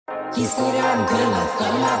He say that I'm good enough,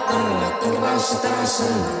 got him out thundering. Think about shit that I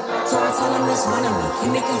shouldn't have. So I tell him it's one of me, he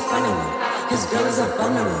making fun of me. His girl is a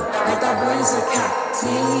bum to me, like that boy is a cat.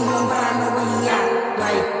 Saying he home, but I know where he at.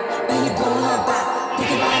 Like, then you blow her back.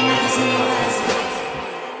 Think about niggas in your ass.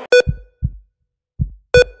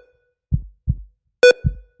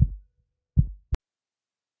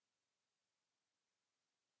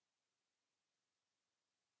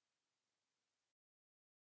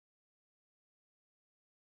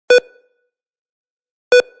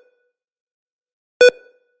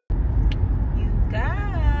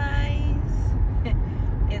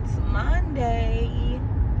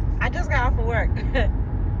 I just got off of work.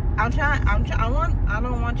 I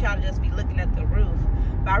don't want y'all to just be looking at the roof,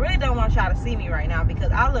 but I really don't want y'all to see me right now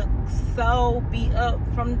because I look so beat up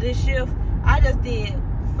from this shift. I just did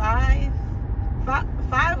five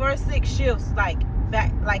or six shifts like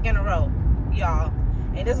in a row, y'all,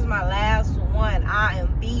 and this is my last one. I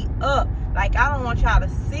am beat up. Like, I don't want y'all to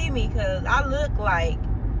see me because I look like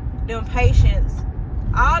them patients.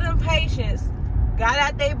 All them patients got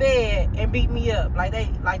out their bed and beat me up. Like they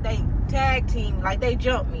tag team, like they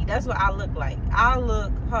jumped me. That's what I look like. Hold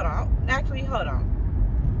on.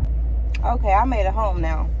 Okay, I made it home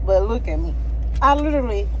now, but look at me. I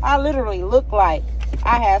literally look like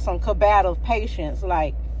I had some combative patience.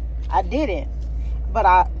 Like, I didn't, but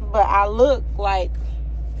I look like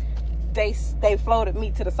they floated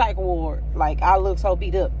me to the psych ward. Like, I look so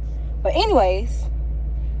beat up. But anyways,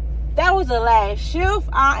 that was the last shift.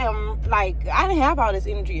 I didn't have all this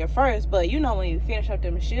energy at first, but you know when you finish up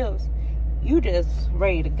them shifts, you just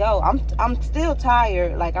ready to go. I'm still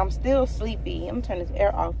tired. Like, I'm still sleepy. I'm turning this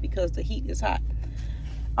air off because the heat is hot.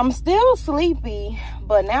 I'm still sleepy,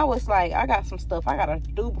 but now it's like I got some stuff I gotta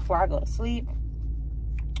do before I go to sleep.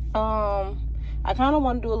 I kind of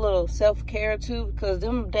want to do a little self-care too, because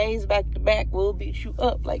them days back to back will beat you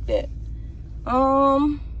up like that.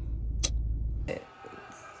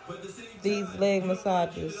 These leg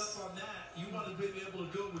massages.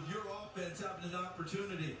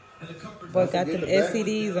 Boy, got them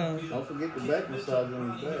SCDs on. Don't forget the back massage on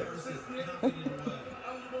the back.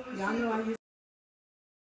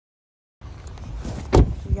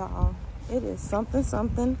 Y'all, it is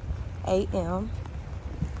something a.m.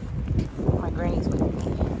 My granny's with me.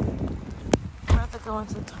 I'm about to go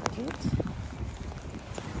into Target.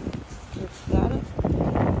 Just got it.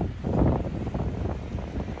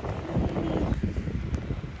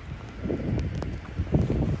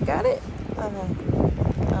 Got it? Okay.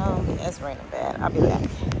 Yeah, it's raining bad. I'll be back.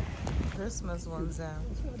 Christmas ones out.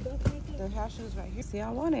 The house shoes right here. See,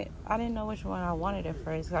 I didn't know which one I wanted at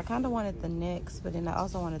first. I kind of wanted the Next, but then I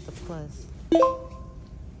also wanted the Plus.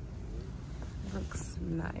 Looks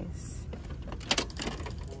nice.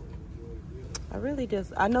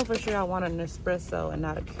 I know for sure I want an espresso and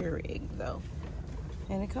not a Keurig though.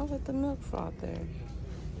 And it comes with the milk froth there.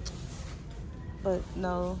 But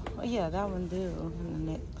no, yeah, that one do, and the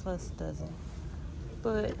Net Plus doesn't.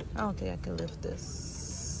 But I don't think I can lift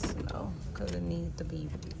this, no, because it needs to be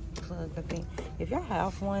plugged. I think if y'all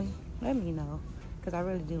have one, let me know, because I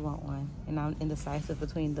really do want one. And I'm indecisive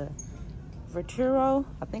between the Verturo,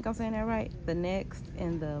 I think I'm saying that right, the Next,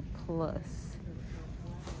 and the Plus.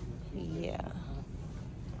 Yeah.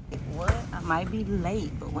 What? I might be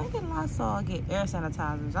late, but when did Lysol get air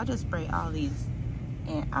sanitizers? I just sprayed all these.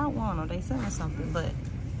 And I want them. They sent me something, but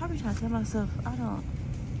I be trying to tell myself I don't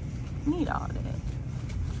need all that.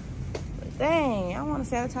 But dang, I want to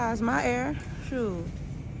sanitize my air. Shoot.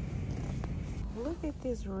 Look at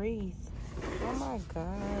this wreath. Oh my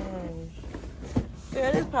gosh.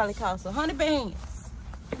 Girl, this probably cost 100 bands.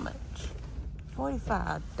 How much?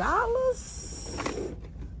 $45?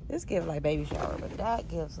 This gives like baby shower, but that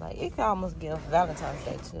gives like, it could almost give Valentine's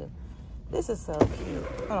Day too. This is so cute.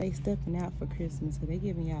 Oh. They stepping out for Christmas, so they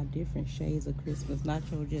giving y'all different shades of Christmas, not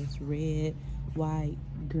your just red, white,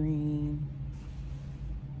 green.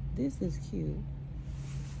 This is cute.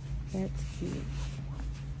 That's cute.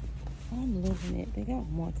 I'm loving it. They got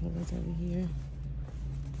more colors over here.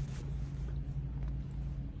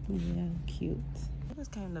 Yeah, cute. I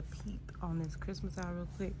just came to peep on this Christmas out real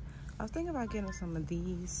quick. I was thinking about getting some of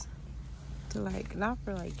these to like, not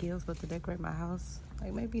for like gifts, but to decorate my house.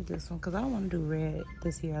 Like maybe this one, because I don't want to do red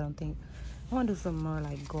this year, I don't think. I want to do some more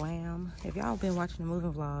like glam. If y'all been watching the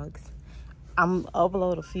moving vlogs, I'm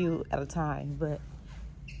upload a few at a time, but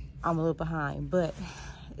I'm a little behind. But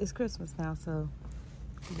it's Christmas now, so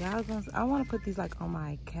y'all gonna, I want to put these like on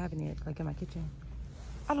my cabinet, like in my kitchen.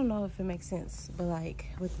 I don't know if it makes sense, but like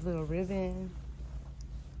with a little ribbon,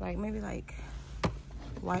 like maybe like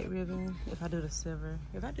white ribbon if I do the silver.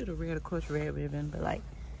 If I do the red, of course red ribbon, but like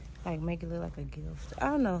Like, make it look like a gift. I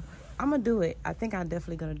don't know. I'm going to do it. I think I'm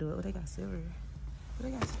definitely going to do it. Oh, they got silver. Oh,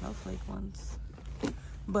 they got snowflake ones.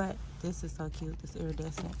 But this is so cute. This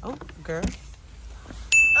iridescent. Oh, girl.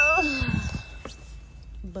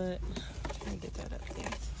 But let me get that up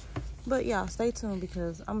there. But y'all, stay tuned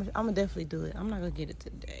because I'm gonna definitely do it. I'm not gonna get it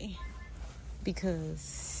today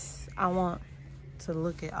because I want to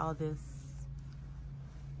look at all this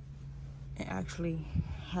and actually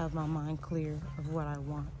have my mind clear of what I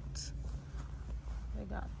want. They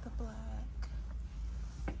got the black.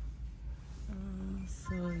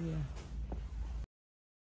 So yeah.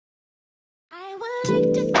 I would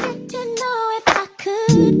like to get to know if I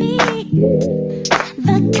could be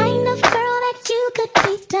the kind of girl that you could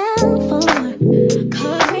be down for.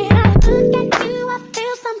 'Cause when I look at you, I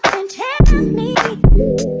feel something tell me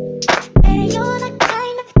that you're the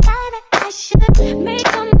kind of guy that I should make a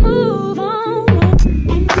move on.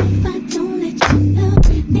 And if I don't let you know,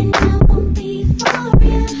 then I won't be for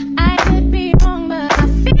real. I could be wrong, but I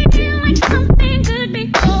feel like something could be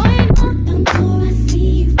going on. The more I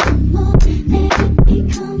see you, the more that it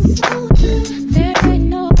becomes so true. There ain't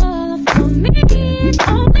no other for me, it's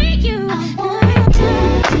only you. I wanna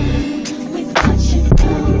die with what you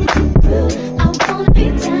go through. I wanna be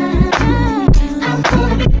down, I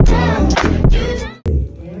wanna be down with you.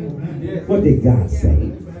 What did God say?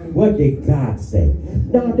 What did God say?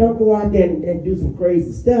 No, don't go out there and do some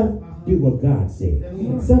crazy stuff. Do what God said.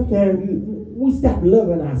 Sometimes we stop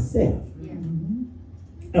loving ourselves.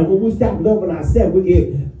 And when we stop loving ourselves, we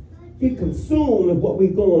get consumed with what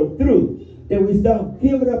we're going through. Then we start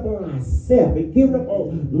giving up on ourselves and giving up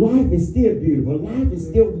on life is still beautiful. Life is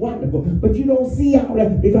still wonderful. But you don't see all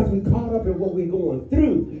that because we're caught up in what we're going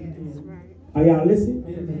through. Are y'all listening?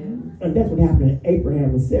 And that's what happened to Abraham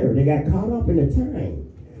and Sarah. They got caught up in the time.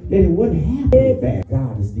 Then what happened?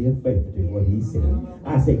 God is still faithful to what he said.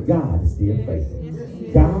 I said God is still faithful.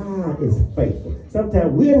 God is faithful.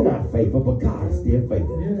 Sometimes we're not faithful, but God is still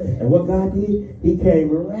faithful. And what God did, he came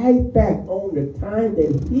right back on the time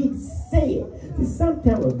that he said. See,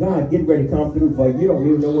 sometimes when God getting ready to come through for you, you don't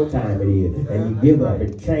even know what time it is. And you give up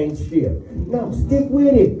and change shift. No, stick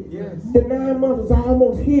with it. The 9 months was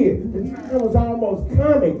almost here. The time was almost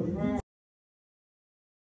coming.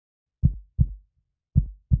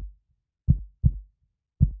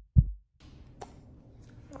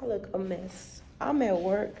 I look a mess. I'm at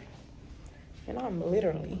work and I'm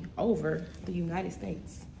literally over the United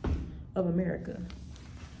States of America.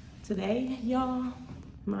 Today, y'all,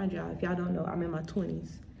 mind y'all, if y'all don't know, I'm in my 20s.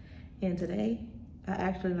 And today, I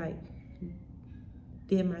actually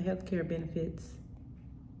did my healthcare benefits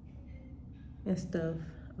and stuff.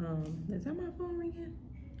 Is that my phone ringing?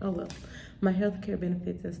 Oh well, my healthcare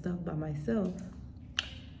benefits and stuff by myself.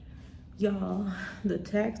 Y'all, the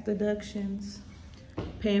tax deductions,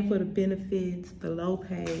 paying for the benefits, the low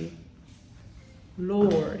pay.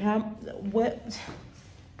 Lord, what's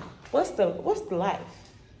the life?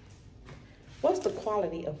 What's the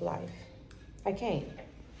quality of life? I can't.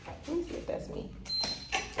 Let me see if that's me.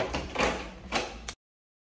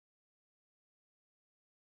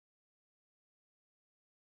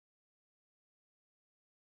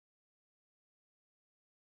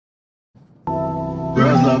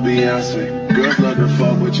 Girls love Beyonce, girls love to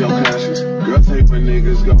fuck with your conscience. Girls hate when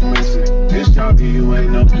niggas go missing. This job here, you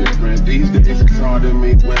ain't no different. These days it's hard to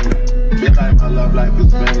meet women. Feel like my love life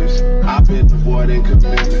is finished. I've been avoiding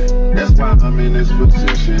commitment. That's why I'm in this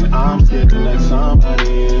position. I'm scared to let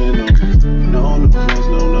somebody in on this. No friends,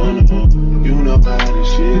 no. You know how this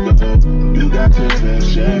shit go. You got your fair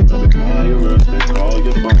share of the call your husband, call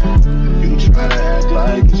your phone. You try to act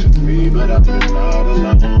like it's just me, but I've been not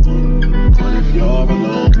alone. But if you're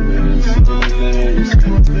alone, then it's the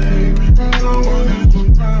same thing. No one else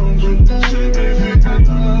around, but shit, baby, I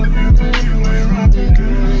love you, but you ain't rocking,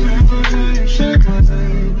 girl. Shake my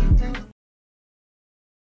name.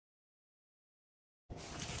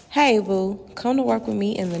 Hey boo, come to work with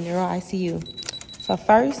me in the neuro ICU. So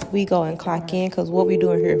first we go and clock in, cause what we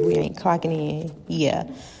doing here if we ain't clocking in? Yeah.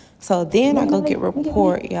 So then I go get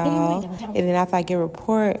report, y'all. And then after I get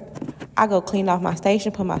report, I go clean off my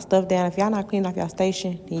station, put my stuff down. If y'all not cleaning off your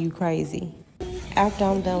station, then you crazy. After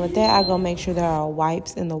I'm done with that, I go make sure there are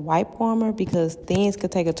wipes in the wipe warmer because things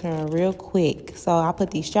could take a turn real quick. So I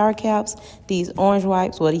put these shower caps, these orange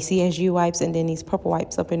wipes, well, these CSU wipes, and then these purple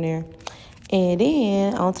wipes up in there. And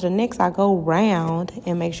then on to the next, I go round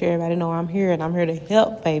and make sure everybody know I'm here and I'm here to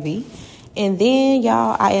help, baby. And then,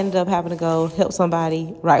 y'all, I ended up having to go help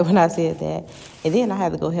somebody right when I said that. And then I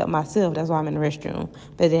had to go help myself. That's why I'm in the restroom.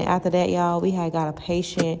 But then after that, y'all, we had got a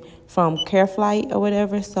patient from Care Flight or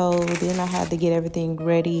whatever. So then I had to get everything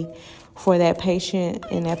ready for that patient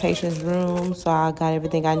in that patient's room. So I got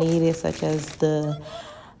everything I needed, such as the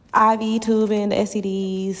IV tubing, the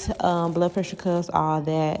SCDs, blood pressure cuffs, all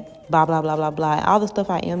that, blah, blah, blah, blah, blah. All the stuff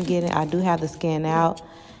I am getting, I do have the scan out.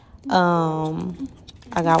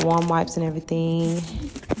 I got warm wipes and everything.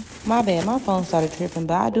 My bad, my phone started tripping,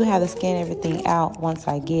 but I do have to scan everything out once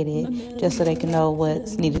I get it, just so they can know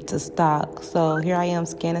what's needed to stock. So here I am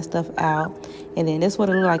scanning stuff out, and then this is what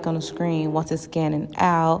it looks like on the screen once it's scanning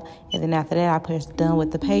out. And then after that, I push done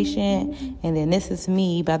with the patient, and then this is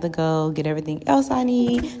me about to go get everything else I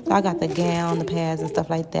need. So I got the gown, the pads, and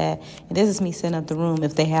stuff like that. And this is me setting up the room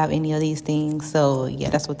if they have any of these things. So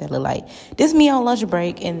yeah, that's what that look like. This is me on lunch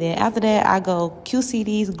break, and then after that, I go QC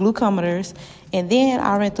these glucometers. And then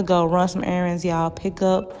I went to go run some errands, y'all.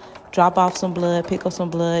 Drop off some blood, pick up some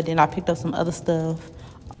blood. Then I picked up some other stuff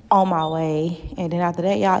on my way. And then after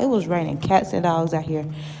that, y'all, it was raining cats and dogs out here.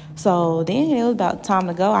 So then it was about time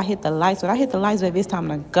to go. I hit the lights. When I hit the lights, baby, it's time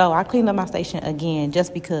to go. I cleaned up my station again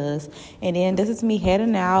just because. And then this is me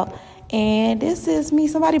heading out. And this is me.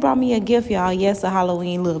 Somebody brought me a gift, y'all. Yes, a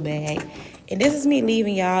Halloween little bag. And this is me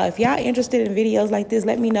leaving, y'all. If y'all interested in videos like this,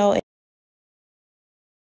 let me know.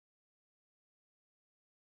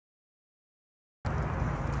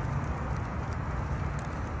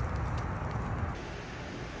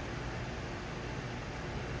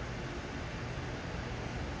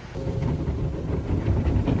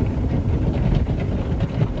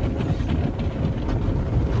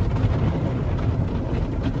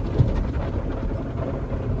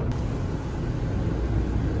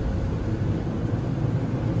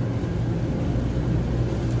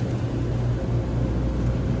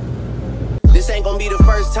 This ain't gonna be the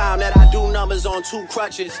first time that I do numbers on 2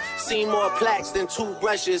 crutches. Seen more plaques than 2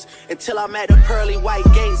 brushes. Until I'm at the pearly white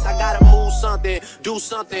gates, I gotta move something, do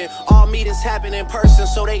something. All meetings happen in person,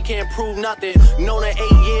 so they can't prove nothing. Known her 8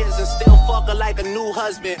 years and still fuck her like a new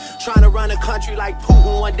husband. Trying to run a country like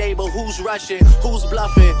Putin one day, but who's rushing? Who's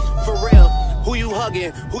bluffing? For real, who you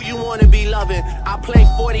hugging? Who you wanna be loving? I play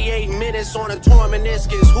 48 minutes on a torn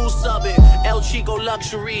meniscus. Who's subbing? El Chico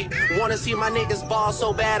luxury. Wanna see my niggas ball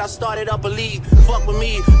so bad I started up a league. Fuck with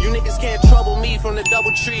me, you niggas can't trouble me from the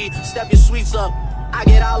double tree. Step your sweets up. I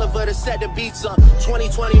get Oliver to set the beats up.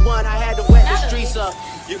 2021, I had to wet the streets up.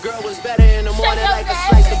 Your girl was better in the morning like a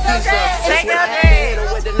slice of pizza. That's when I had to hit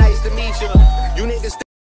her with the nice to meet you. You niggas.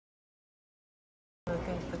 Look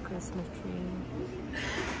at the Christmas tree.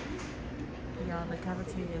 Y'all, the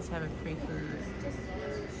cafeteria is having free food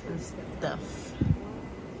and stuff.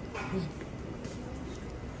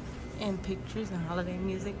 And pictures and holiday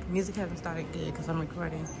music. Music hasn't started good because I'm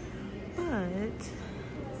recording. But,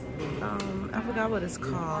 I forgot what it's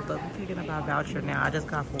called, but we're picking up our voucher now. I just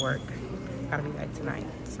got off work. Gotta be back tonight,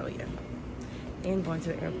 so yeah. And going to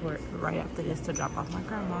the airport right after this to drop off my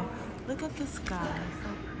grandma. Look at the sky, so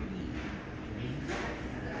pretty.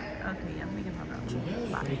 Okay, I'm making my voucher.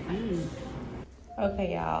 Bye.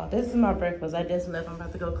 Okay, y'all, this is my breakfast. I just left. I'm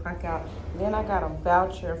about to go clock out. Then I got a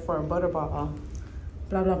voucher for a butterball.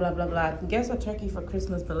 Blah, blah, blah, blah, blah. Guess a turkey for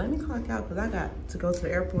Christmas, but let me clock out because I got to go to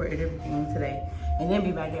the airport and everything today. And then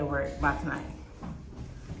be back at work by tonight.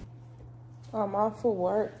 I'm off for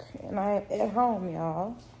work and I'm at home,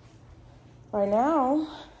 y'all. Right now,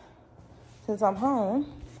 since I'm home,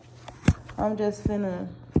 I'm just finna,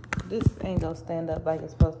 this ain't gonna stand up like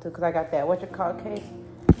it's supposed to because I got that, what you call case?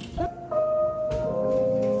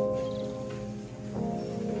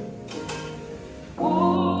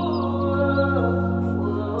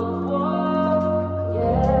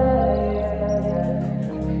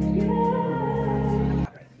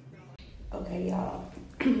 Okay, y'all,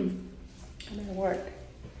 I'm at work.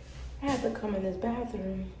 I have to come in this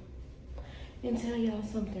bathroom and tell y'all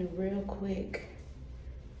something real quick.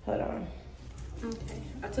 Hold on. Okay,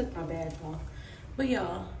 I took my badge off. But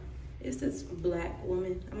y'all, it's this black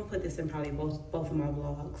woman. I'm gonna put this in probably both of my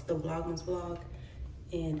vlogs. The Vlogmas vlog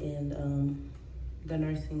and in the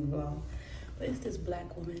nursing vlog. But it's this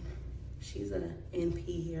black woman. She's an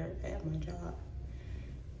NP here at my job.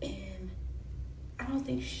 And I don't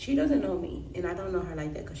think, she doesn't know me. And I don't know her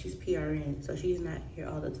like that because she's PRN. So she's not here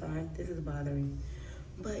all the time. This is bothering.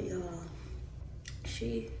 But y'all,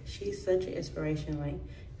 she's such an inspiration, like,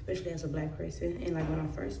 especially as a black person. And like when I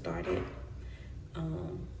first started,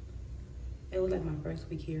 it was like my first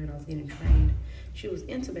week here and I was getting trained. She was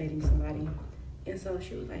intubating somebody. And so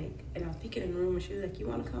she was like, and I was peeking in the room and she was like, you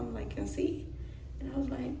want to come like and see? And I was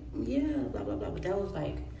like, yeah, blah, blah, blah. But that was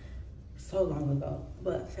like so long ago.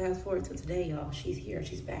 But fast forward to today, y'all, she's here,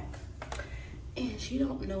 she's back. And she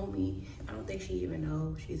don't know me. I don't think she even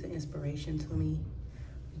knows she's an inspiration to me.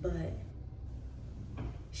 But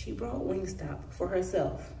she brought Wingstop for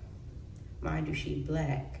herself Mind you, she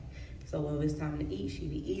black. So when it was time to eat, she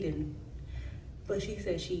be eating. But she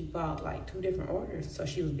said she bought like 2 different orders. So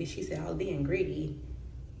she said I was being greedy.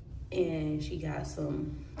 And she got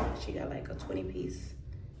like a 20-piece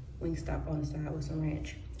Wingstop on the side with some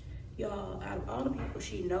ranch. Y'all, out of all the people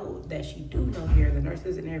she know that she do know here, the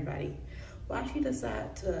nurses and everybody, why she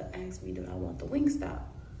decide to ask me, do I want the Wingstop?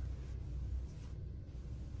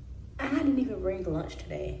 I didn't even bring lunch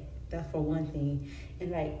today. That's for one thing.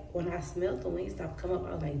 And like, when I smelled the Wingstop come up,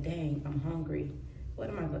 I was like, dang, I'm hungry. What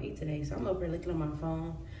am I gonna eat today? So I'm over here looking on my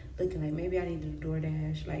phone, looking like maybe I need to do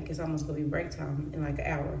DoorDash. Like, it's almost gonna be break time in like an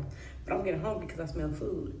hour. But I'm getting hungry because I smell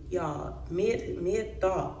food. Y'all,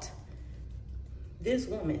 mid-thought, this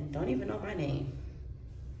woman, don't even know my name.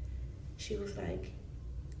 She was like,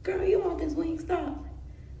 girl, you want this Wingstop?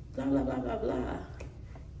 Blah, blah, blah, blah, blah.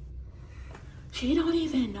 She don't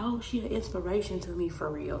even know she an inspiration to me for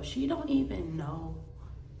real. She don't even know.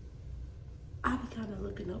 I be kind of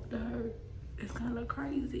looking up to her. It's kind of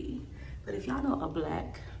crazy. But if y'all know a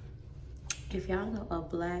black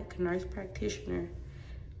nurse practitioner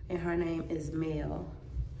and her name is Mel,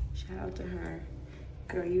 shout out to her.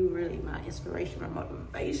 Girl, you really my inspiration, my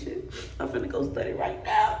motivation. I'm finna go study right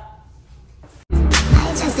now.